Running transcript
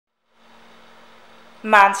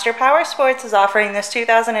Monster Powersports is offering this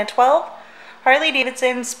 2012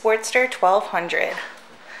 Harley-Davidson Sportster 1200.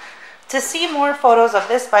 To see more photos of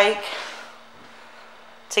this bike,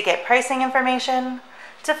 to get pricing information,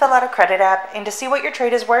 to fill out a credit app, and to see what your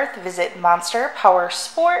trade is worth, visit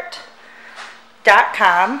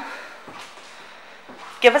monsterpowersport.com.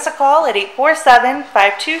 Give us a call at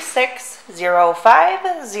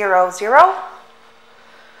 847-526-0500.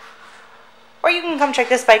 Or you can come check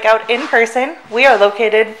this bike out in person. We are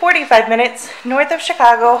located 45 minutes north of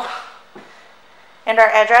Chicago, and our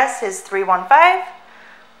address is 315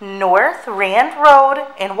 North Rand Road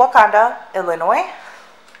in Wauconda, Illinois.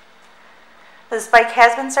 This bike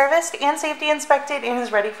has been serviced and safety inspected and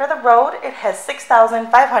is ready for the road. It has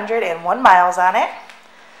 6,501 miles on it.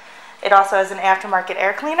 It also has an aftermarket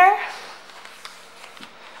air cleaner.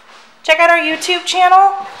 Check out our YouTube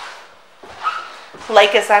channel.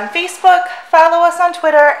 Like us on Facebook, follow us on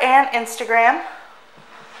Twitter and Instagram.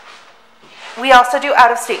 We also do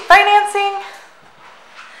out-of-state financing,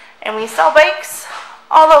 and we sell bikes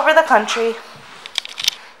all over the country.